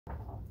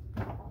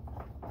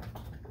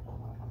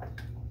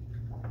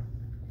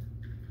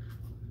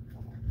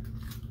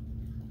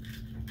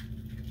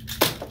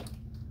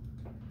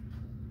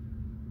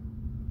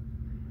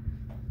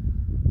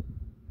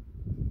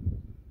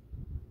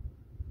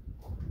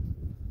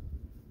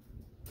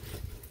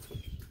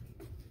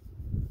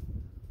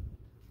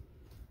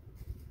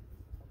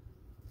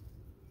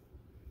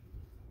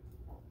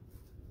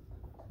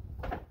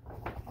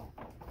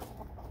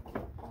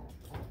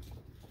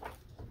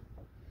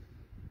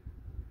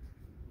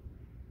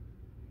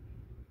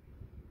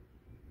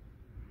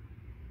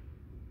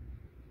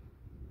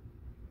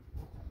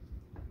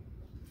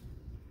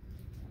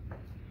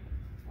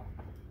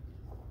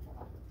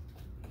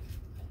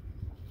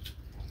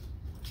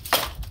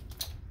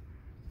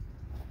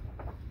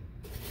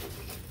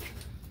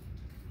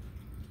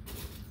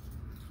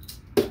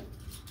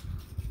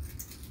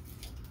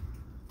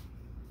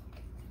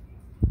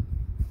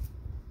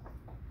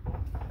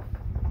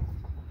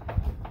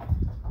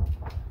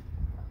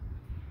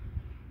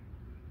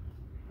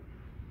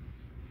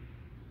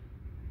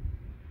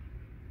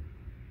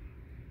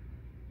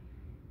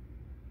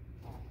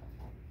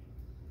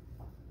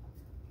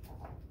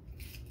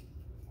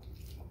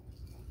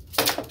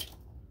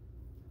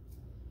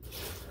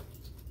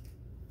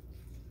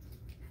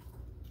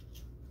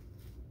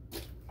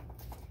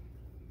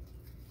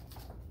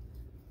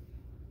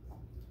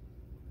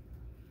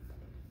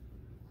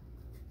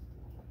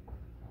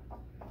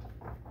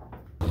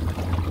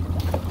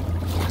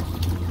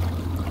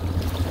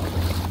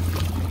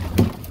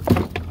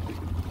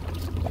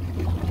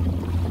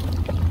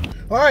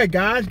All right,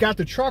 guys, got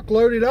the truck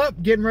loaded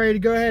up, getting ready to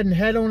go ahead and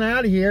head on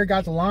out of here.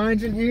 Got the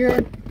lines in here,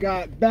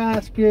 got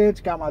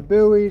baskets, got my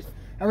buoys,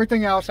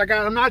 everything else.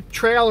 I'm not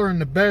trailering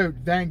the boat,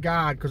 thank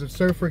God, because it's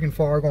so freaking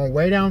far. Going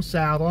way down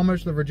south,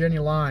 almost to the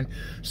Virginia line.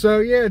 So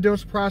yeah, doing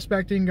some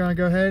prospecting. Gonna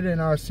go ahead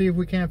and see if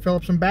we can't fill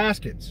up some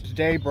baskets. It's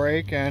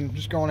daybreak, and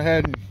just going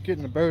ahead and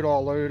getting the boat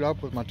all loaded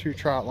up with my 2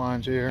 trot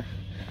lines here,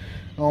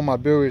 all my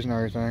buoys and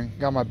everything.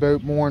 Got my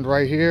boat moored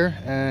right here,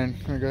 and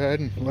I'm gonna go ahead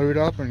and load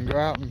up and go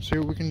out and see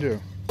what we can do.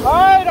 All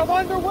right, I'm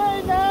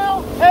underway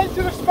now. Head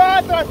to the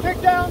spot that I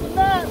picked out on the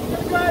map. I'm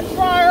gonna go ahead and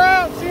try her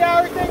out and see how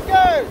everything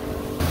goes.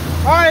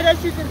 All right,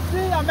 as you can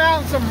see, I'm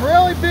out in some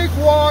really big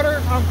water.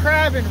 I'm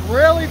crabbing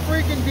really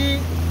freaking deep.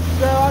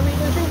 So, I mean,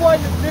 if it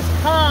wasn't this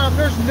calm,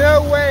 there's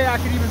no way I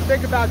could even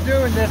think about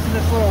doing this in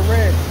this little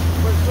rig.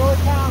 But it's really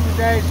calm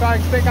today, so I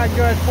think I can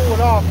go ahead and pull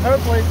it off.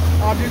 Hopefully,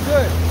 I'll do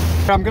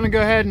good. I'm gonna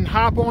go ahead and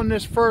hop on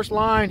this first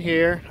line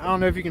here. I don't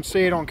know if you can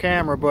see it on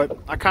camera, but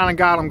I kind of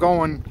got them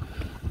going.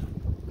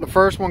 The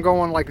first one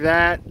going like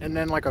that, and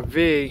then like a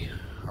V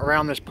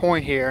around this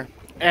point here.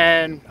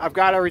 And I've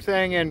got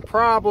everything in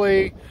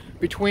probably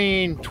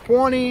between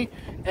 20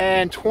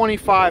 and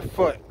 25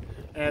 foot.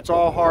 And it's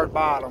all hard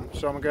bottom.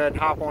 So I'm gonna go ahead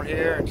and hop on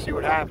here and see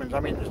what happens.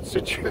 I mean,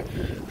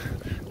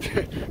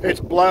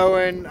 it's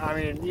blowing.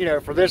 I mean, you know,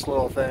 for this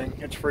little thing,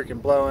 it's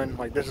freaking blowing.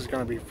 Like, this is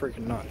gonna be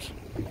freaking nuts.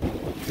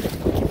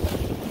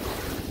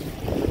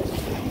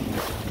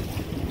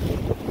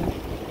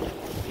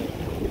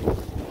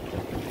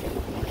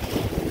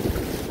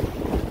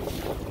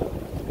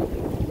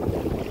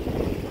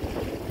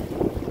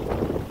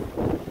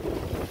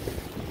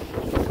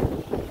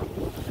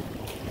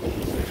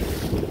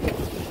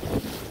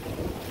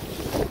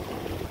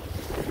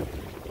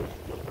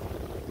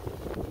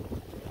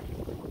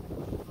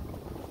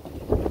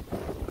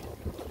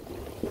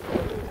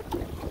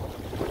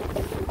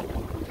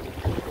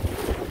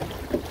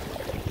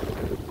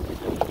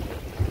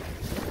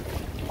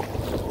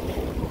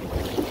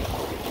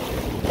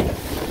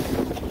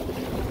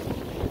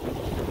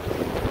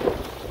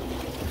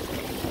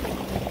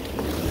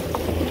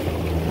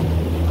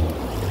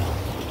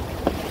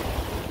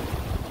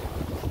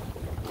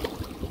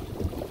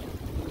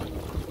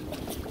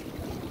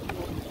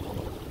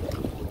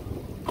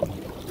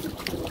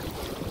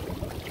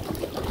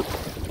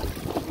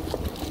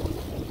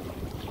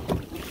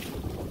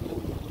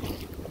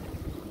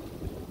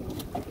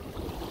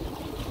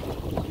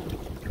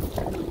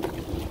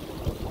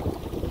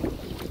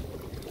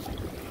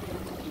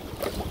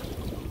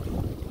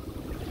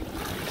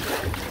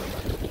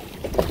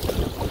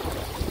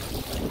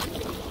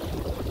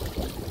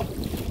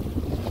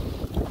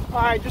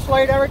 All right, just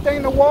laid everything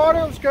in the water.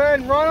 Let's go ahead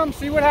and run them,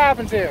 see what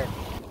happens here.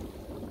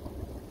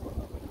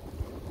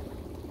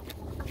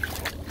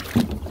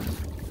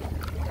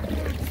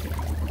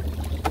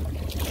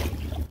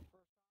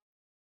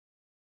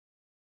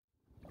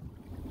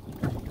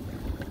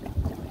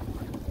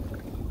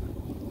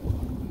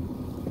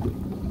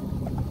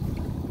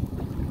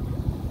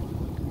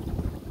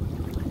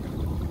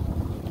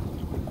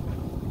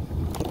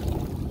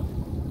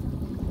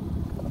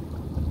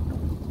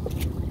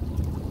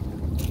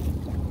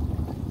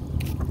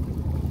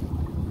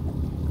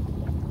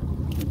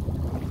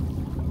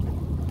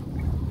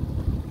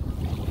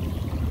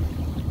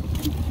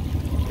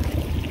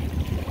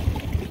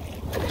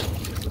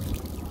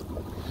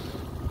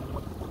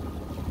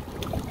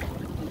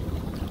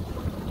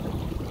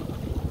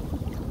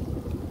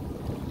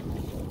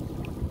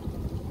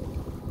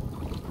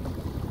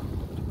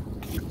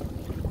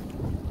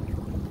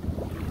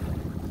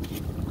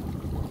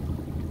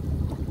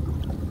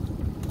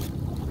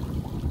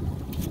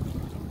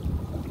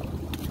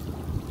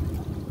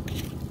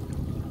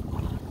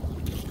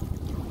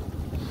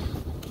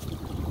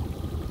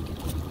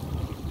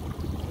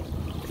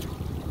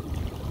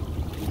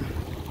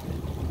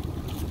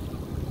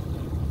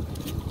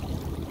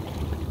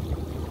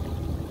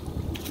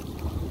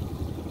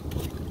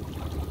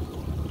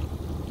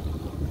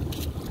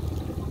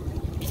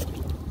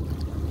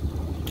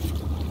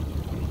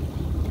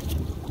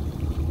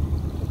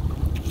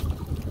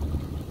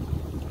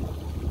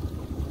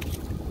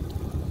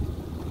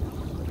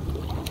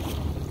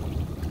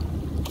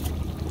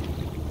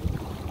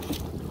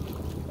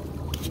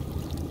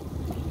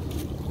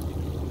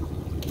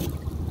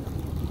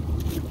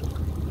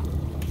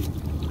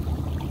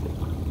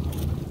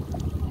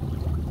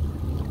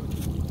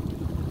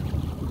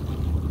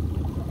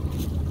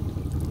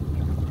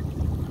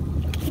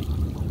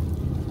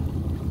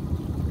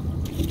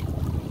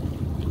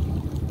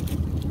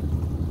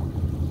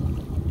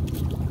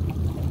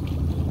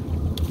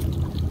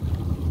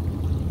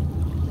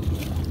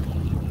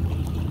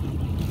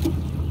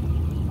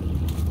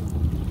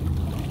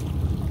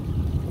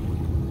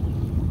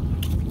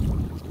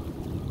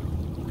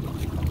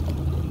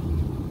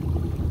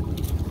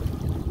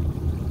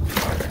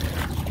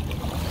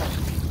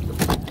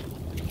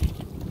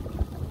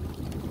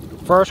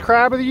 First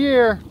crab of the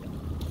year.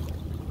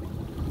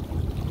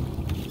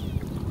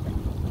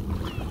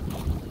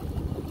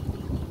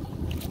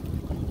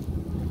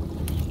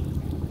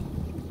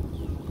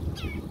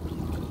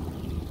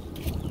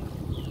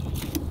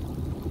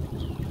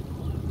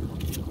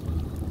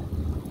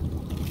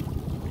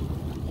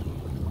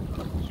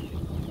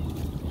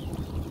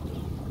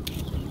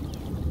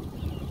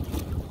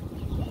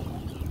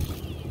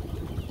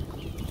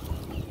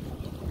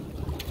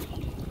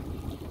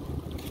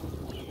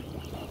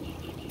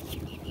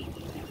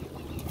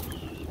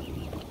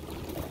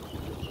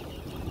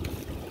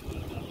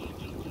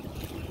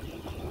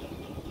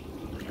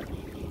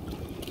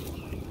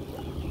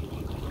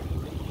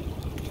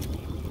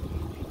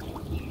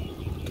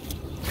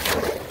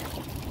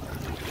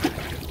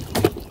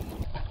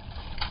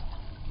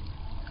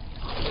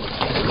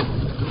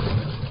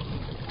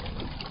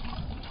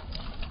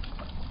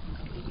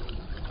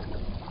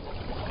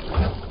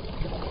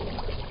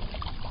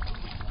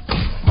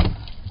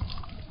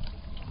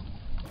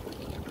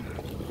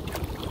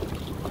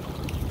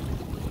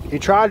 He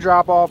tried to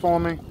drop off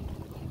on me.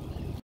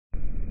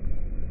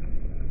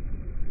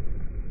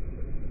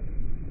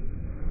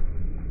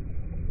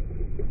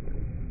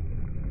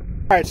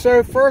 Alright,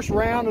 so first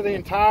round of the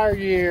entire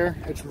year.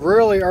 It's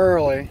really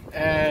early,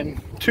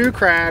 and 2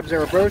 crabs. They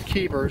were both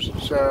keepers,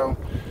 so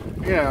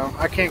you know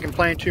I can't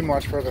complain too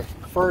much for the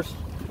first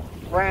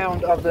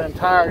round of the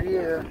entire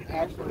year.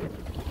 Actually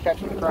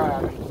catching a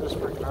crab, and it's this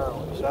freaking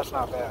early, so that's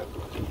not bad.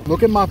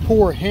 Look at my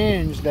poor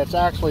hinge that's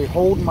actually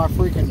holding my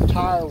freaking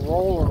entire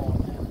roller on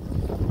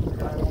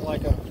there. I don't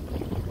like a,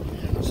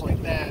 just like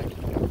that. I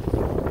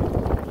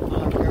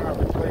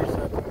gotta replace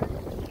that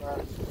thing.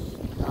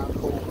 That's not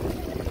cool.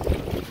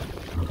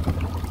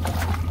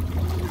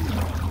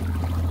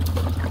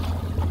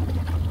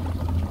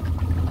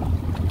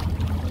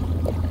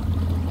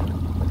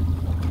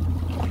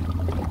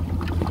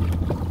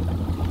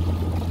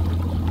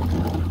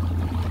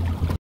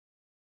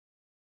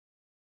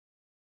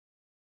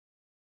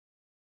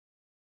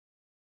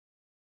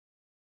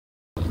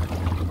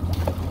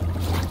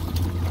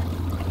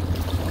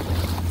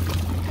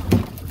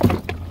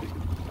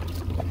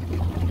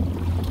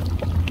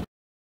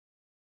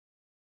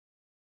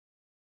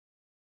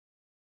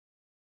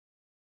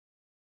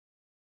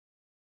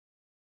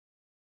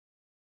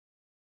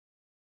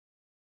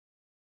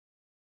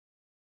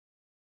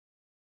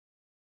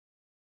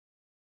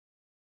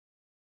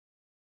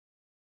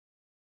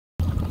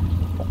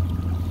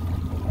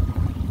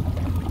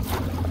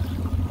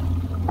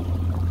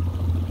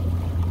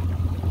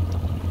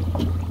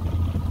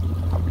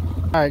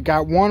 Alright,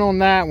 got one on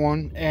that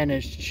one, and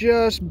it's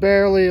just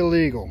barely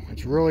illegal.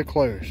 It's really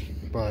close,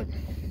 but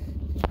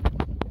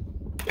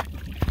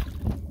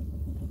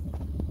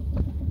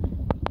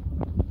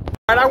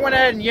I went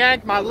ahead and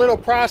yanked my little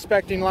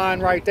prospecting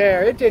line right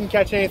there. It didn't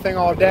catch anything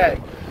all day,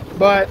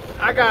 but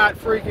I got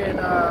freaking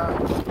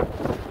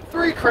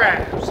 3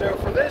 crabs. So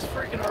for this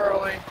freaking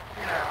early,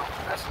 you know,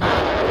 that's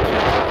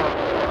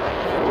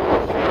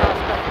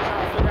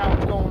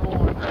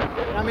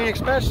I mean,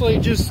 especially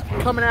just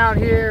coming out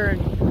here,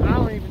 and I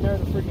don't even know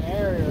the freaking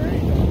area or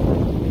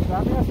anything. So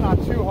I mean, that's not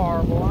too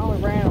horrible. I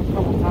only ran them a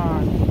couple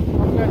times.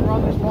 I'm going to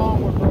run this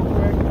long one real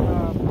quick. I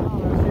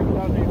don't know, see if it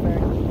does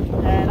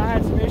anything. And I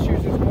had some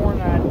issues this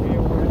morning I had to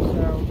deal with,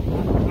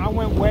 so I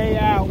went way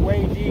out,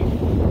 way deep.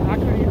 I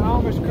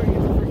almost couldn't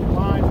get the freaking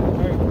lines in the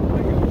boat.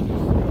 Like it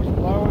was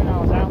blowing. I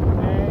was out in the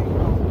bay,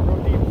 real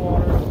deep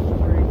water. It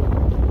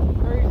was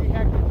crazy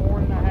hectic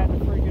morning. I had to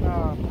freaking,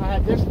 I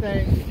had this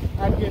thing.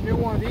 I had to get a new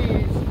one of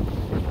these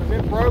because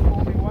it broke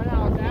on me when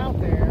I was out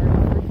there.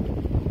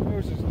 It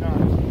was just nuts.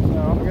 So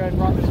I'm going to go ahead and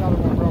run this other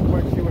one real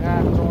quick, see what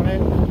happens on it.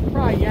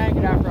 Probably yank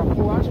it after I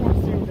pull. I just want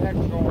to see what the heck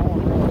is going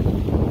on,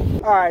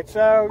 really. Alright,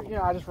 so, you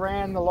know, I just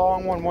ran the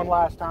long one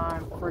last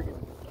time.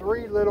 Freaking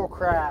 3 little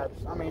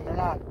crabs. I mean, they're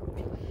not,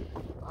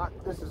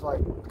 this is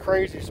like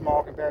crazy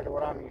small compared to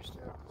what I'm used to.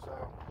 So,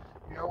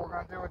 you know what we're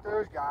going to do with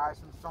those guys,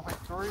 since it's only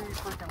 3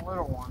 freaking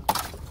little ones.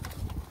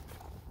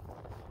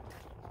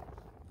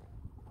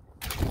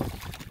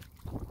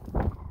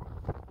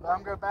 Let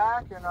them go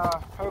back, and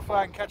hopefully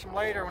I can catch them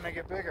later when they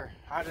get bigger.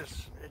 I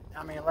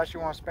mean, unless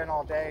you want to spend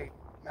all day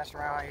messing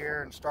around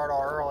here and start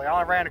all early. I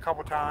only ran a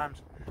couple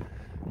times.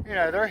 You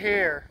know, they're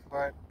here,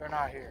 but they're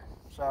not here.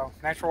 So,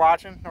 thanks for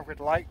watching. Don't forget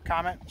to like,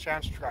 comment, share,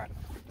 and subscribe.